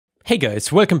Hey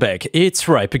guys, welcome back, it's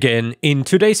Ripe again. In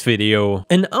today's video,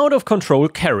 an out-of-control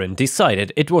Karen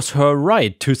decided it was her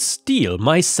right to steal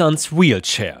my son's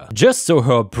wheelchair, just so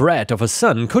her brat of a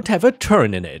son could have a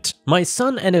turn in it. My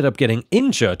son ended up getting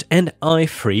injured and I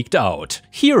freaked out.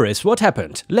 Here is what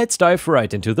happened, let's dive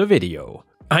right into the video.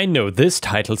 I know this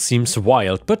title seems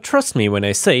wild, but trust me when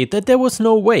I say that there was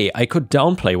no way I could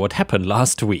downplay what happened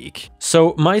last week.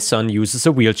 So my son uses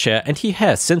a wheelchair and he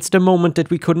has since the moment that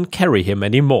we couldn't carry him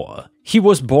anymore. He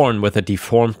was born with a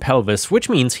deformed pelvis, which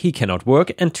means he cannot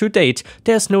work, and to date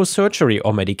there's no surgery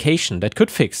or medication that could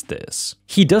fix this.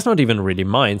 He does not even really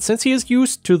mind, since he is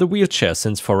used to the wheelchair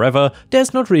since forever.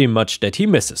 There's not really much that he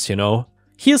misses, you know.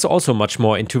 He is also much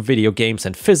more into video games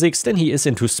and physics than he is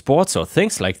into sports or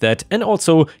things like that, and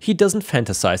also he doesn't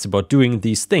fantasize about doing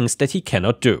these things that he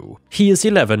cannot do. He is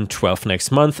 11, 12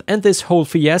 next month, and this whole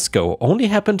fiasco only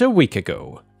happened a week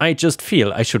ago. I just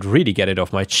feel I should really get it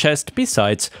off my chest.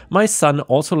 Besides, my son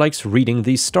also likes reading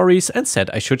these stories and said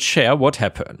I should share what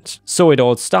happened. So it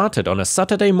all started on a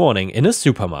Saturday morning in a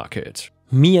supermarket.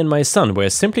 Me and my son were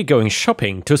simply going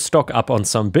shopping to stock up on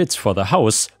some bits for the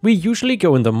house. We usually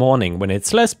go in the morning when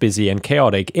it's less busy and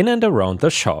chaotic in and around the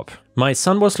shop. My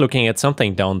son was looking at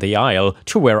something down the aisle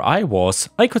to where I was.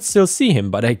 I could still see him,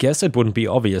 but I guess it wouldn't be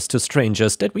obvious to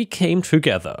strangers that we came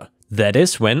together. That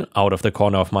is when, out of the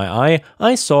corner of my eye,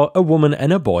 I saw a woman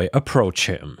and a boy approach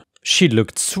him. She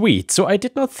looked sweet, so I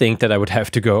did not think that I would have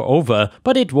to go over,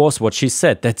 but it was what she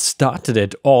said that started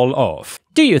it all off.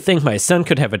 "Do you think my son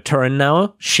could have a turn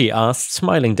now?" she asked,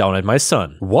 smiling down at my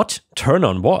son. "What? Turn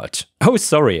on what?" "Oh,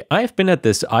 sorry, I've been at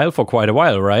this aisle for quite a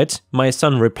while, right?" my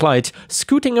son replied,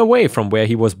 scooting away from where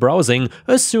he was browsing,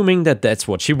 assuming that that's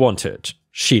what she wanted.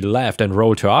 She laughed and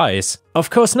rolled her eyes. "Of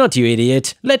course not, you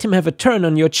idiot. Let him have a turn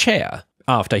on your chair."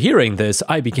 After hearing this,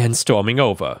 I began storming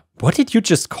over. "What did you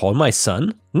just call my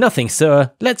son?" "Nothing,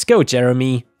 sir. Let's go,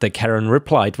 Jeremy," the Karen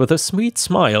replied with a sweet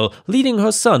smile, leading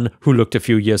her son, who looked a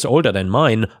few years older than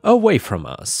mine, away from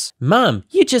us. "Mom,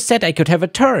 you just said I could have a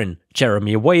turn,"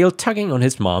 Jeremy wailed, tugging on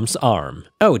his mom's arm.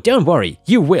 "Oh, don't worry,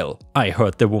 you will," I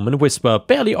heard the woman whisper,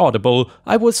 barely audible.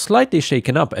 I was slightly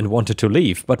shaken up and wanted to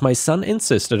leave, but my son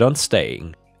insisted on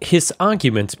staying. His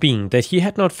argument being that he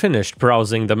had not finished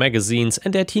browsing the magazines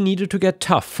and that he needed to get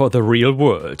tough for the real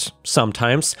world.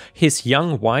 Sometimes his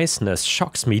young wiseness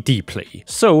shocks me deeply.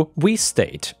 So we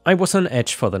stayed. I was on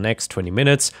edge for the next 20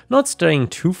 minutes, not staying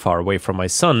too far away from my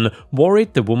son,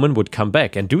 worried the woman would come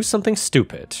back and do something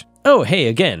stupid. "Oh, hey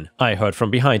again," I heard from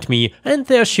behind me, and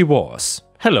there she was.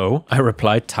 "Hello," I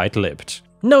replied tight-lipped.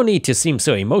 "No need to seem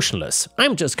so emotionless.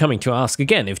 I'm just coming to ask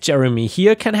again if Jeremy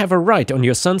here can have a ride on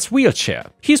your son's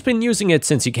wheelchair. He's been using it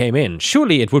since he came in.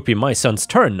 Surely it would be my son's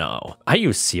turn now." "Are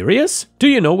you serious? Do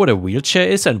you know what a wheelchair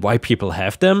is and why people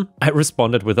have them?" I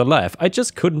responded with a laugh. I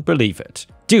just couldn't believe it.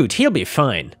 "Dude, he'll be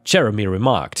fine," Jeremy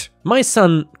remarked. "My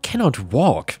son cannot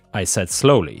walk," I said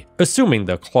slowly, assuming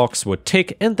the clocks would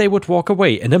tick and they would walk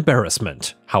away in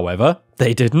embarrassment. However,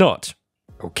 they did not.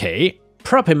 "Okay.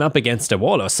 Prop him up against a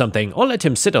wall or something, or let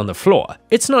him sit on the floor.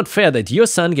 It's not fair that your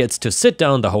son gets to sit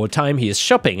down the whole time he is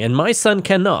shopping and my son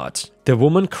cannot." The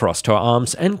woman crossed her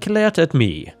arms and glared at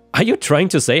me. "Are you trying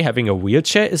to say having a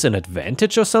wheelchair is an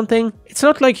advantage or something? It's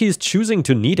not like he's choosing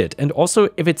to need it, and also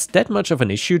if it's that much of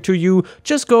an issue to you,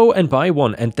 just go and buy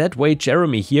one and that way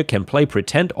Jeremy here can play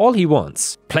pretend all he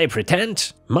wants." "Play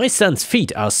pretend? My son's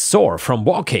feet are sore from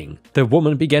walking." The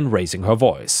woman began raising her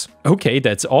voice. "Okay,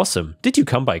 that's awesome. Did you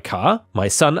come by car?" my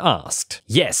son asked.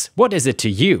 "Yes, what is it to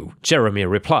you?" Jeremy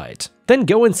replied. "Then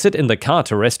go and sit in the car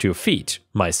to rest your feet."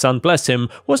 My son, bless him,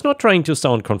 was not trying to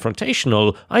sound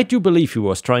confrontational. I do believe he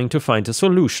was trying to find a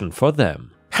solution for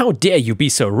them. "How dare you be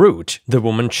so rude?" the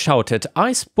woman shouted,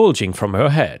 eyes bulging from her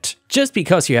head. "Just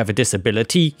because you have a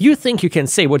disability, you think you can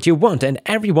say what you want and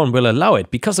everyone will allow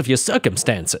it because of your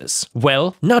circumstances.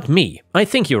 Well, not me. I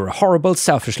think you're a horrible,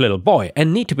 selfish little boy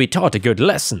and need to be taught a good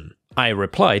lesson." I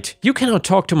replied, "You cannot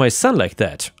talk to my son like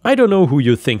that. I don't know who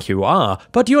you think you are,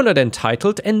 but you're not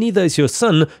entitled, and neither is your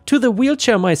son, to the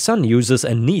wheelchair my son uses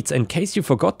and needs, in case you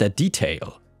forgot that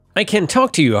detail. I can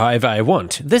talk to you however I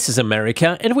want. This is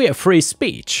America and we have free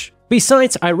speech.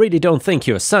 Besides, I really don't think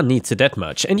your son needs it that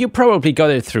much, and you probably got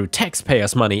it through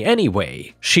taxpayers' money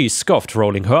anyway." She scoffed,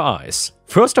 rolling her eyes.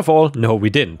 "First of all, no we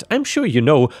didn't. I'm sure you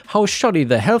know how shoddy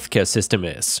the healthcare system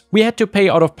is. We had to pay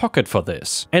out of pocket for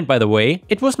this. And by the way,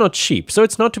 it was not cheap, so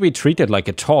it's not to be treated like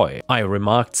a toy," I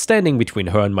remarked, standing between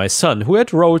her and my son, who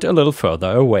had rolled a little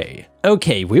further away.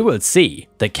 "Okay, we will see,"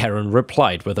 the Karen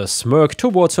replied with a smirk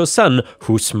towards her son,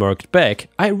 who smirked back.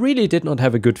 I really did not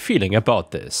have a good feeling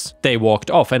about this. They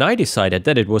walked off and I decided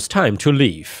that it was time to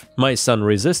leave. My son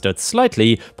resisted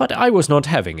slightly, but I was not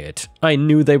having it. I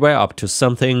knew they were up to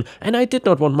something, and I did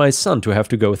not want my son to have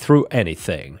to go through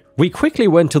anything. We quickly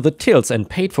went to the tills and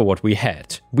paid for what we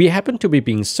had. We happened to be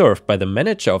being served by the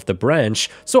manager of the branch,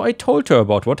 so I told her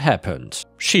about what happened.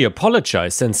 She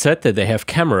apologized and said that they have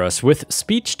cameras with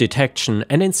speech detection,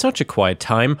 and in such a quiet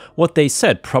time, what they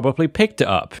said probably picked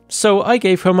up. So I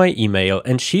gave her my email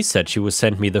and she said she would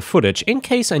send me the footage in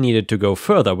case I needed to go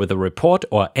further with a report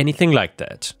or anything like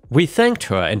that. We thanked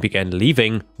her and began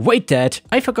leaving. "Wait, Dad,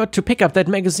 I forgot to pick up that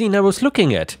magazine I was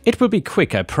looking at. It will be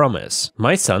quick, I promise."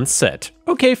 My son said,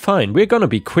 "Okay, fine, we're gonna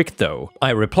be quick though." I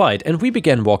replied and we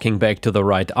began walking back to the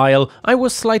right aisle. I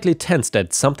was slightly tense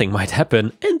that something might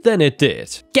happen, and then it did.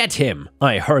 "Get him!"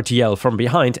 I heard yell from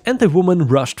behind, and the woman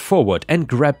rushed forward and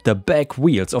grabbed the back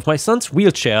wheels of my son's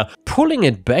wheelchair, pulling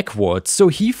it backwards so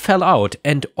he fell out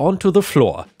and onto the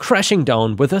floor, crashing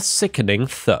down with a sickening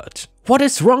thud. "What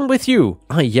is wrong with you?"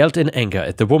 I yelled in anger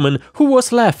at the woman, who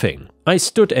was laughing. I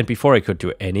stood, and before I could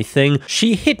do anything,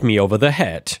 she hit me over the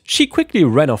head. She quickly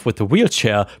ran off with the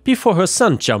wheelchair before her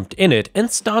son jumped in it and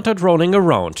started rolling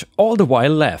around, all the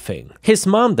while laughing. His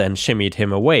mom then shimmied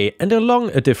him away and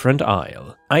along a different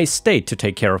aisle. I stayed to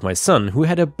take care of my son, who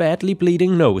had a badly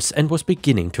bleeding nose and was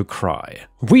beginning to cry.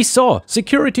 "We saw!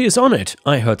 Security is on it!"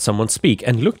 I heard someone speak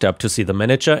and looked up to see the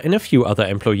manager and a few other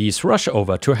employees rush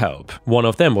over to help. One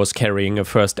of them was carrying a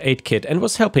first aid kit and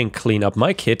was helping clean up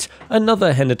my kit.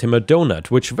 Another handed him a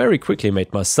donut, which very quickly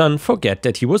made my son forget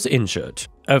that he was injured.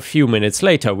 A few minutes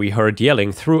later, we heard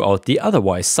yelling throughout the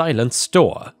otherwise silent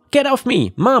store. "Get off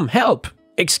me! Mom, help!"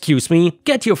 "Excuse me,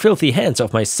 get your filthy hands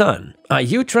off my son. Are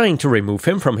you trying to remove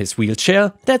him from his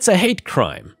wheelchair? That's a hate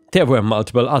crime." There were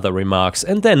multiple other remarks,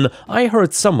 and then I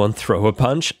heard someone throw a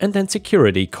punch, and then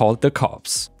security called the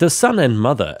cops. The son and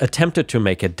mother attempted to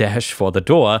make a dash for the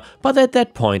door, but at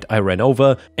that point I ran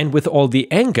over, and with all the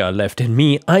anger left in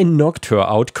me, I knocked her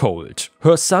out cold.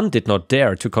 Her son did not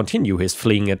dare to continue his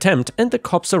fleeing attempt, and the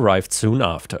cops arrived soon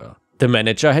after. The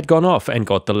manager had gone off and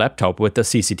got the laptop with the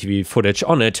CCTV footage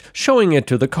on it, showing it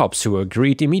to the cops, who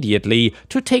agreed immediately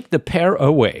to take the pair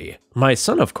away. My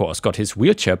son, of course, got his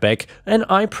wheelchair back and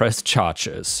I pressed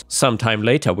charges. Sometime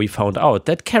later we found out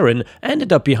that Karen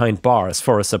ended up behind bars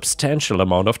for a substantial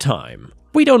amount of time.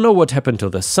 We don't know what happened to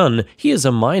the son, he is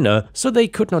a minor, so they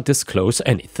could not disclose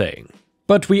anything.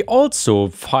 But we also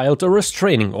filed a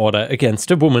restraining order against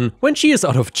a woman. When she is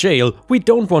out of jail, we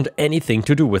don't want anything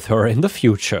to do with her in the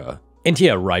future. And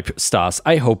yeah, ripe stars,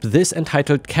 I hope this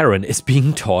entitled Karen is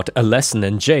being taught a lesson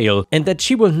in jail and that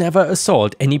she will never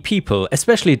assault any people,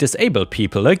 especially disabled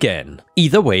people, again.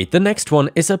 Either way, the next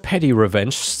one is a petty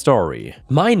revenge story.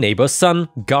 My neighbor's son,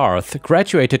 Garth,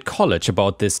 graduated college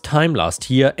about this time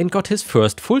last year and got his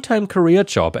first full-time career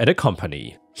job at a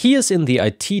company. He is in the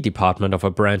IT department of a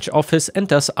branch office and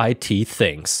does IT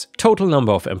things. Total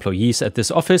number of employees at this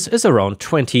office is around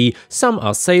 20, some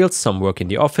are sales, some work in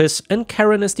the office, and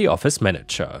Karen is the office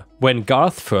manager. When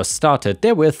Garth first started,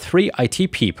 there were 3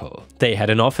 IT people. They had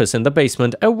an office in the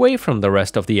basement away from the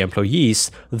rest of the employees.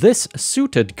 This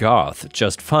suited Garth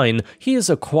just fine. He is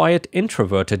a quiet,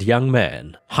 introverted young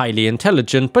man. Highly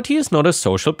intelligent, but he is not a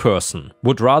social person.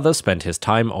 Would rather spend his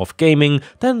time off gaming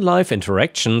than live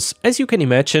interactions. As you can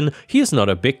imagine, he is not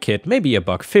a big kid, maybe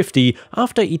 $1.50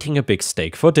 after eating a big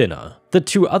steak for dinner. The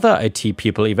 2 other IT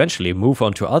people eventually move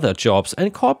on to other jobs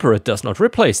and corporate does not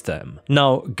replace them.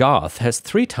 Now, Garth has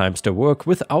 3 times the work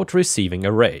without receiving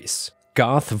a raise.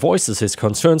 Garth voices his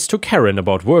concerns to Karen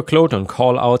about workload and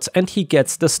call-outs, and he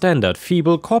gets the standard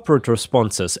feeble corporate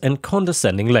responses and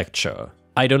condescending lecture.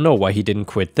 I don't know why he didn't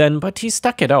quit then, but he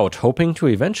stuck it out, hoping to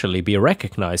eventually be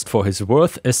recognized for his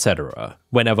worth, etc.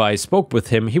 Whenever I spoke with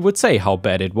him, he would say how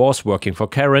bad it was working for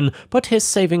Karen, but his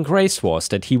saving grace was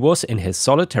that he was in his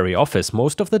solitary office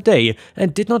most of the day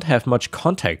and did not have much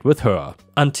contact with her.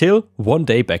 Until one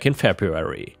day back in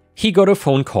February. He got a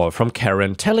phone call from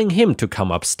Karen telling him to come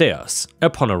upstairs.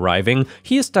 Upon arriving,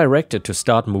 he is directed to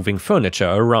start moving furniture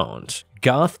around.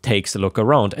 Garth takes a look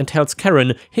around and tells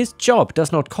Karen his job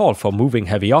does not call for moving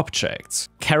heavy objects.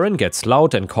 Karen gets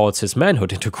loud and calls his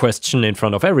manhood into question in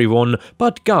front of everyone,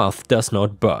 but Garth does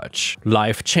not budge.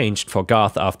 Life changed for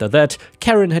Garth after that.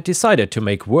 Karen had decided to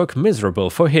make work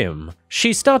miserable for him.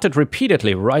 She started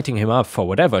repeatedly writing him up for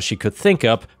whatever she could think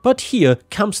up, but here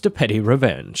comes the petty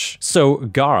revenge. So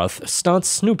Garth starts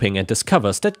snooping and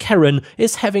discovers that Karen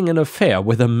is having an affair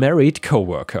with a married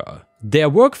coworker. Their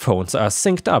work phones are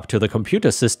synced up to the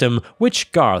computer system,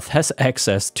 which Garth has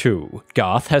access to.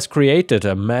 Garth has created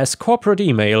a mass corporate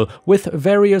email with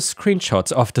various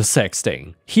screenshots of the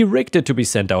sexting. He rigged it to be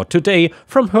sent out today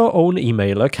from her own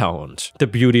email account. The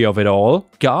beauty of it all?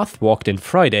 Garth walked in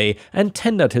Friday and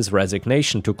tendered his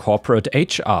resignation to corporate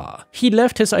HR. He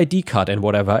left his ID card and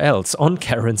whatever else on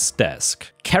Karen's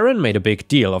desk. Karen made a big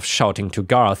deal of shouting to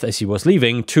Garth as he was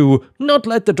leaving to not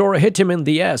let the door hit him in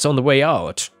the ass on the way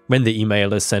out. When the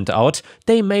email is sent out,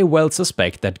 they may well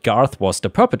suspect that Garth was the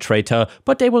perpetrator,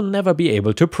 but they will never be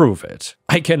able to prove it.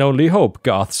 I can only hope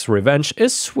Garth's revenge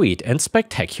is sweet and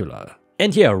spectacular.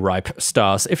 And yeah, Ripe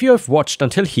Stars, if you have watched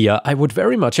until here, I would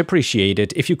very much appreciate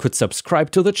it if you could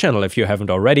subscribe to the channel if you haven't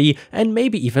already, and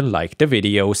maybe even like the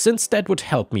video, since that would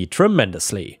help me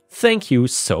tremendously. Thank you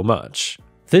so much.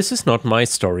 This is not my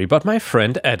story, but my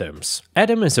friend Adam's.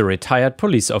 Adam is a retired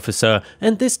police officer,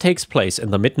 and this takes place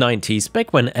in the mid-90s,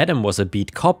 back when Adam was a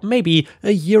beat cop maybe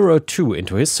a year or two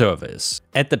into his service.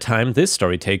 At the time this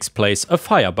story takes place, a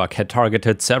fire bug had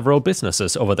targeted several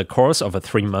businesses over the course of a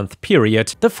 3-month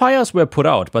period. The fires were put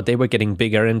out, but they were getting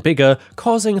bigger and bigger,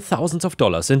 causing thousands of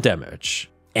dollars in damage.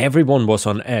 Everyone was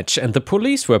on edge, and the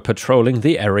police were patrolling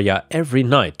the area every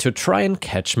night to try and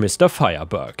catch Mr.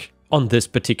 Firebug. On this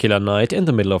particular night in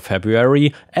the middle of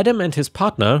February, Adam and his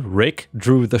partner, Rick,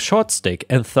 drew the short stick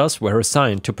and thus were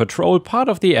assigned to patrol part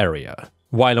of the area.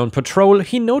 While on patrol,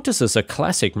 he notices a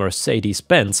classic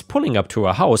Mercedes-Benz pulling up to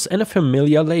a house and a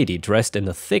familiar lady dressed in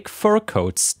a thick fur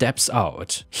coat steps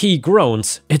out. He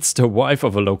groans, it's the wife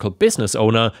of a local business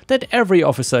owner that every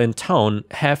officer in town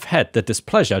have had the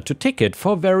displeasure to ticket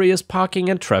for various parking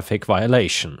and traffic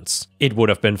violations. It would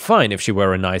have been fine if she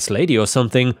were a nice lady or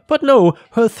something, but no,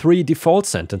 her 3 default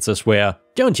sentences were,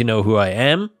 "Don't you know who I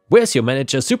am? Where's your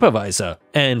manager supervisor?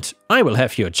 And I will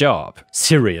have your job."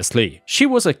 Seriously, she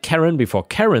was a Karen before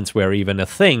Karens were even a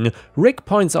thing. Rick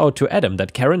points out to Adam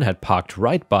that Karen had parked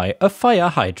right by a fire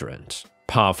hydrant.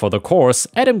 Par for the course,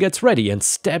 Adam gets ready and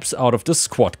steps out of the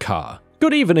squad car.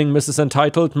 "Good evening, Mrs.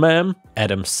 Entitled, ma'am,"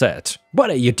 Adam said. "What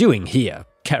are you doing here?"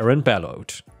 Karen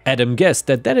bellowed. Adam guessed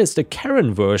that that is the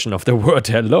Karen version of the word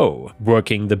hello.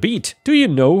 Working the beat. "Do you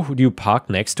know who you parked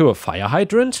next to a fire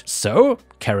hydrant?" "So?"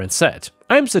 Karen said.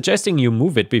 "I'm suggesting you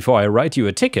move it before I write you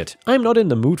a ticket. I'm not in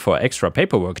the mood for extra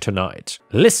paperwork tonight."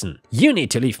 "Listen, you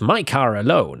need to leave my car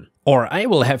alone, or I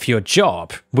will have your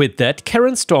job." With that,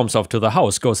 Karen storms off to the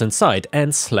house, goes inside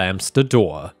and slams the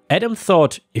door. Adam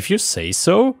thought, if you say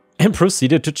so, and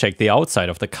proceeded to check the outside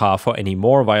of the car for any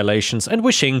more violations and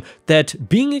wishing that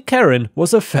being a Karen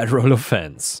was a federal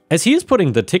offense. As he is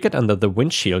putting the ticket under the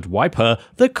windshield wiper,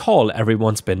 the call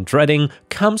everyone's been dreading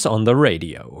comes on the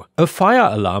radio. A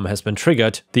fire alarm has been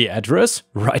triggered, the address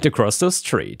right across the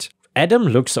street. Adam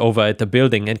looks over at the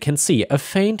building and can see a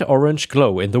faint orange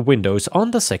glow in the windows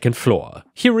on the 2nd floor.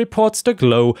 He reports the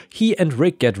glow. He and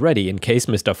Rick get ready in case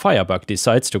Mr. Firebug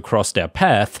decides to cross their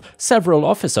path. Several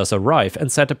officers arrive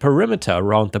and set a perimeter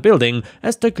around the building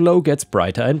as the glow gets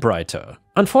brighter and brighter.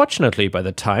 Unfortunately, by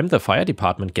the time the fire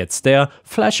department gets there,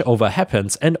 flashover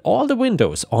happens and all the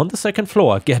windows on the 2nd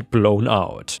floor get blown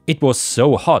out. It was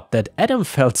so hot that Adam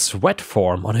felt sweat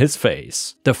form on his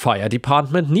face. The fire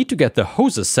department need to get the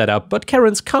hoses set up, but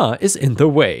Karen's car is in the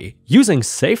way. Using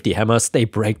safety hammers, they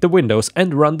break the windows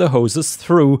and run the hoses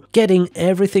through, getting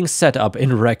everything set up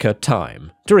in record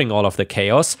time. During all of the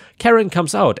chaos, Karen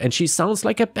comes out and she sounds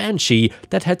like a banshee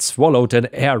that had swallowed an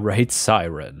air raid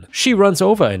siren. She runs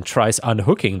over and tries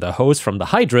unhooking the hose from the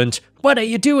hydrant. "What are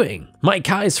you doing? My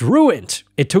car is ruined!"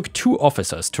 It took 2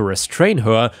 officers to restrain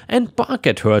her and bark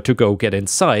at her to go get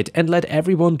inside and let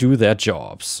everyone do their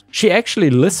jobs. She actually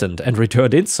listened and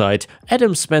returned inside.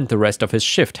 Adam spent the rest of his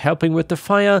shift helping with the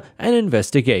fire and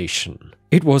investigation.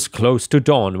 It was close to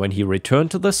dawn when he returned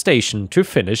to the station to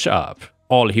finish up.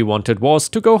 All he wanted was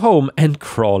to go home and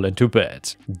crawl into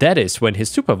bed. That is when his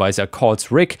supervisor calls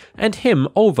Rick and him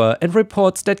over and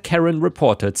reports that Karen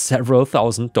reported several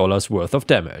 $1,000s worth of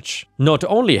damage. Not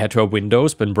only had her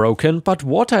windows been broken, but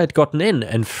water had gotten in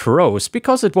and froze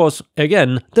because it was,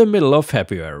 again, the middle of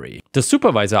February. The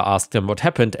supervisor asked them what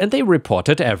happened and they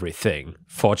reported everything.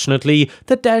 Fortunately,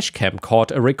 the dashcam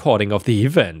caught a recording of the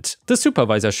event. The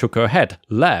supervisor shook her head,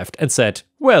 laughed and said,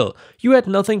 "Well, you had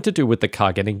nothing to do with the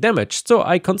car getting damaged, so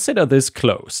I consider this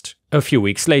closed." A few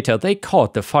weeks later, they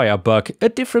caught the firebug, a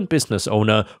different business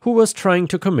owner who was trying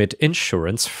to commit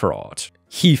insurance fraud.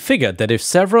 He figured that if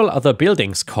several other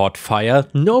buildings caught fire,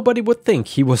 nobody would think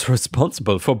he was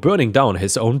responsible for burning down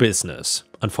his own business.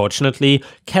 Unfortunately,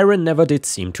 Karen never did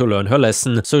seem to learn her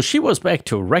lesson, so she was back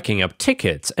to racking up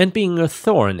tickets and being a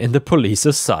thorn in the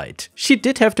police's side. She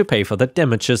did have to pay for the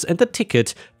damages and the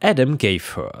ticket Adam gave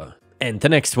her. And the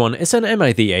next one is an Am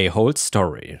I the A-hole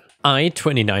story. I,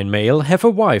 29 male, have a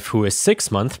wife who is 6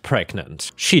 months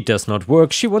pregnant. She does not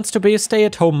work, she wants to be a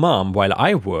stay-at-home mom while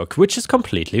I work, which is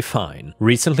completely fine.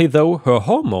 Recently though, her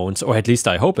hormones, or at least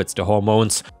I hope it's the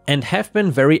hormones, and have been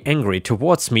very angry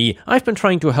towards me. I've been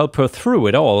trying to help her through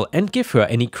it all and give her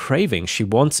any craving she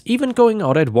wants, even going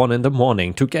out at 1 in the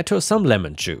morning to get her some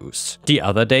lemon juice. The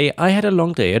other day I had a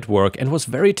long day at work and was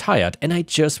very tired and I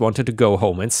just wanted to go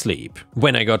home and sleep.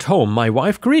 When I got home, my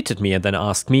wife greeted me and then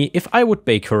asked me if I would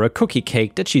bake her a cookie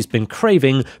cake that she's been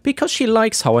craving because she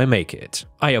likes how I make it.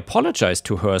 I apologized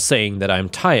to her saying that I'm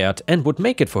tired and would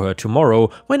make it for her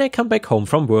tomorrow when I come back home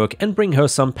from work and bring her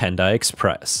some Panda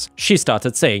Express. She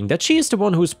started saying that she is the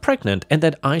one who's pregnant and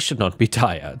that I should not be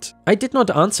tired. I did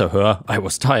not answer her, I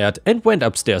was tired and went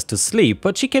upstairs to sleep,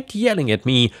 but she kept yelling at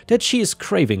me that she is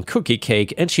craving cookie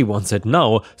cake and she wants it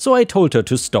now, so I told her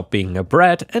to stop being a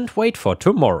brat and wait for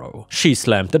tomorrow. She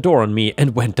slammed the door on me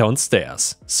and went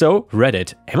downstairs. So,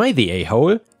 Reddit, am I the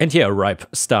a-hole? And yeah, ripe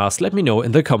stars, let me know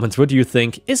in the comments what you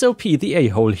think. Is OP the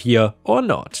a-hole here or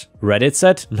not? Reddit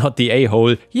said, not the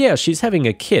a-hole, yeah, she's having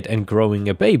a kid and growing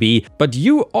a baby, but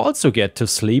you also get to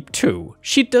sleep too.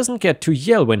 She doesn't get to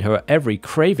yell when her every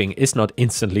craving is not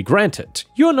instantly granted.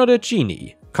 You're not a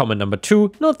genie. Comment number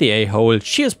 2, not the a-hole,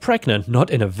 she is pregnant, not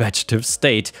in a vegetative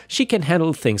state. She can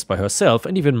handle things by herself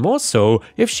and even more so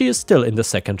if she is still in the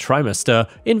 2nd trimester.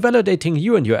 Invalidating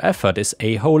you and your effort is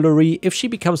a-holery. If she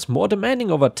becomes more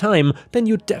demanding over time, then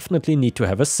you definitely need to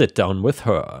have a sit down with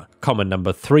her. Comment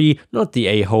number 3, not the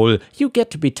a-hole, you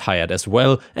get to be tired as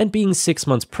well, and being 6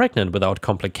 months pregnant without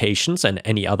complications and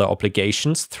any other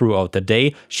obligations throughout the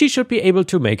day, she should be able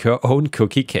to make her own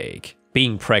cookie cake.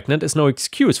 Being pregnant is no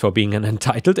excuse for being an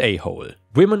entitled a-hole.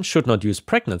 Women should not use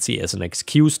pregnancy as an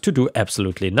excuse to do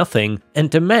absolutely nothing and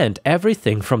demand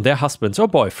everything from their husbands or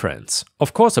boyfriends.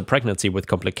 Of course, a pregnancy with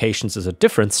complications is a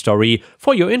different story.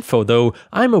 For your info though,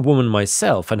 I'm a woman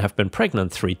myself and have been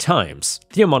pregnant 3 times.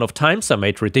 The amount of times I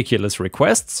made ridiculous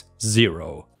requests?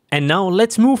 0. And now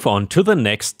let's move on to the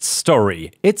next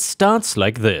story. It starts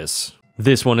like this.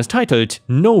 This one is titled,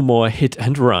 No More Hit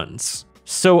and Runs.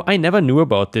 So I never knew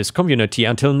about this community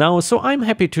until now, so I'm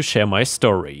happy to share my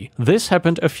story. This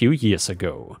happened a few years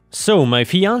ago. So my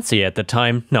fiancé at the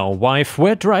time, now wife,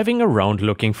 were driving around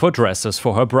looking for dresses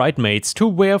for her bridesmaids to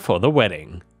wear for the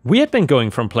wedding. We had been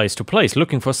going from place to place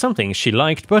looking for something she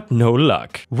liked, but no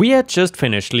luck. We had just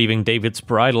finished leaving David's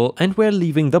bridal and were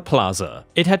leaving the plaza.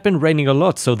 It had been raining a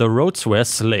lot, so the roads were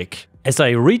slick. As I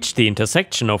reached the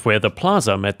intersection of where the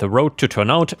plaza met the road to turn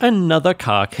out, another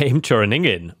car came turning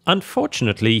in.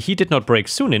 Unfortunately, he did not brake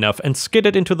soon enough and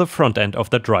skidded into the front end of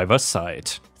the driver's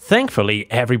side. Thankfully,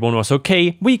 everyone was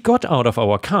okay. We got out of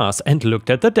our cars and looked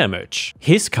at the damage.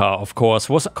 His car, of course,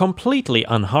 was completely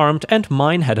unharmed and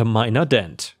mine had a minor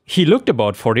dent. He looked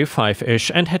about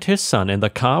 45-ish and had his son in the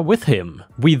car with him.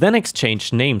 We then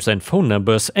exchanged names and phone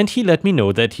numbers and he let me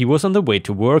know that he was on the way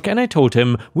to work and I told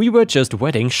him we were just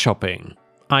wedding shopping.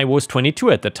 I was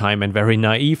 22 at the time and very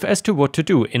naive as to what to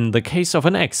do in the case of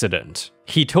an accident.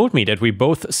 He told me that we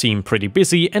both seemed pretty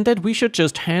busy and that we should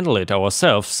just handle it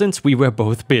ourselves since we were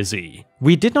both busy.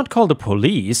 We did not call the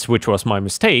police, which was my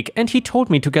mistake, and he told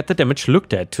me to get the damage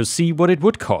looked at to see what it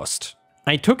would cost.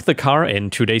 I took the car in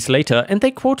 2 days later and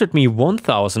they quoted me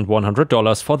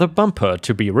 $1,100 for the bumper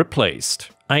to be replaced.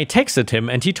 I texted him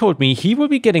and he told me he will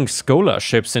be getting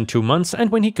scholarships in 2 months and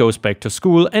when he goes back to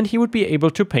school and he would be able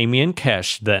to pay me in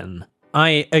cash then.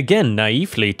 I again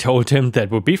naively told him that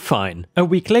would be fine. A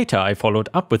week later I followed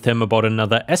up with him about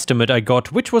another estimate I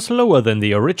got, which was lower than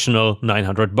the original,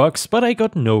 $900, but I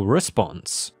got no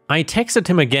response. I texted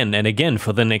him again and again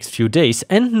for the next few days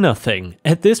and nothing.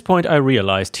 At this point I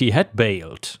realized he had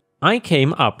bailed. I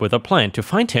came up with a plan to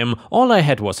find him. All I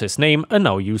had was his name, a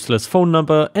now useless phone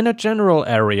number, and a general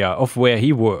area of where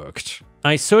he worked.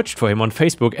 I searched for him on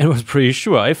Facebook and was pretty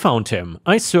sure I found him.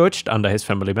 I searched under his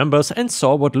family members and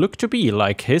saw what looked to be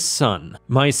like his son.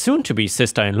 My soon-to-be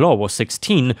sister-in-law was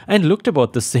 16 and looked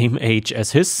about the same age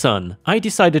as his son. I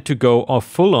decided to go off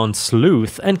full-on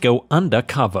sleuth and go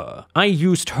undercover. I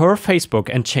used her Facebook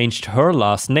and changed her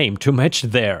last name to match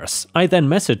theirs. I then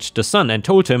messaged the son and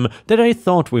told him that I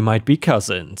thought we might be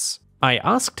cousins. I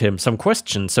asked him some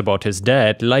questions about his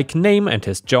dad, like name and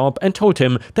his job, and told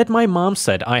him that my mom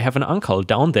said I have an uncle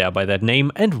down there by that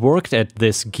name and worked at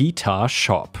this guitar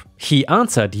shop. He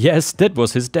answered yes, that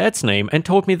was his dad's name, and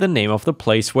told me the name of the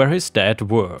place where his dad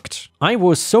worked. I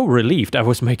was so relieved I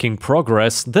was making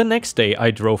progress. The next day I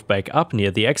drove back up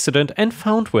near the accident and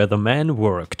found where the man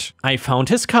worked. I found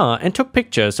his car and took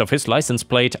pictures of his license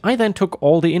plate. I then took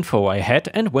all the info I had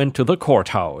and went to the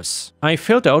courthouse. I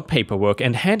filled out paperwork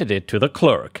and handed it to the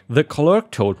clerk. The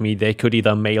clerk told me they could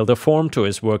either mail the form to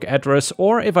his work address,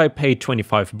 or if I paid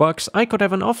 $25 I could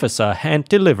have an officer hand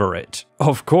deliver it.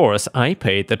 Of course, I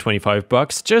paid the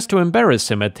 $25 just to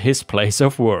embarrass him at his place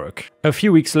of work. A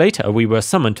few weeks later we were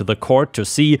summoned to the court to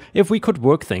see if we could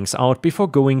work things out before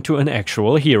going to an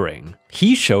actual hearing.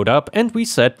 He showed up and we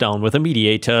sat down with a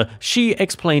mediator. She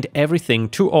explained everything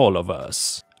to all of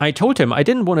us. I told him I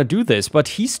didn't want to do this, but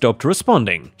he stopped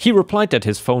responding. He replied that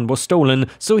his phone was stolen,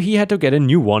 so he had to get a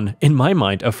new one. In my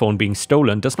mind, a phone being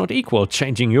stolen does not equal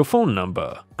changing your phone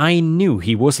number. I knew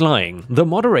he was lying. The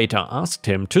moderator asked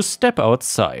him to step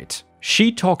outside.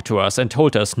 She talked to us and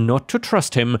told us not to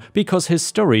trust him because his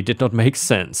story did not make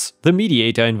sense. The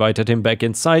mediator invited him back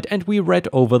inside and we read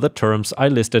over the terms I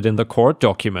listed in the court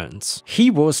documents.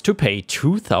 He was to pay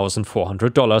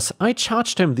 $2,400. I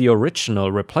charged him the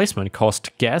original replacement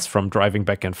cost, gas from driving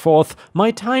back and forth, my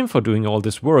time for doing all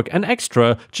this work and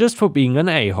extra just for being an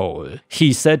a-hole.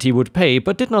 He said he would pay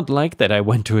but did not like that I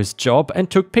went to his job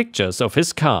and took pictures of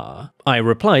his car. I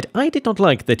replied I did not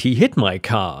like that he hit my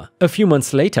car. A few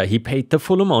months later he paid the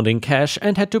full amount in cash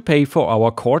and had to pay for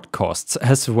our court costs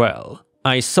as well.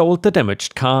 I sold the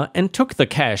damaged car and took the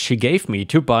cash he gave me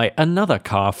to buy another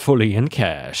car fully in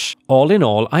cash. All in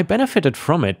all, I benefited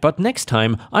from it, but next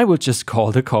time I will just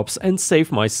call the cops and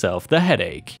save myself the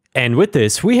headache. And with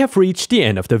this, we have reached the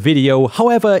end of the video.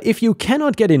 However, if you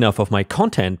cannot get enough of my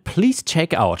content, please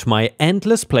check out my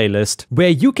endless playlist, where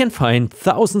you can find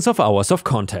thousands of hours of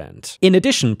content. In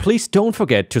addition, please don't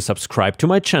forget to subscribe to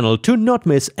my channel to not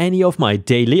miss any of my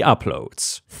daily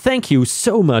uploads. Thank you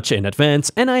so much in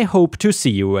advance, and I hope to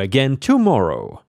see you again tomorrow.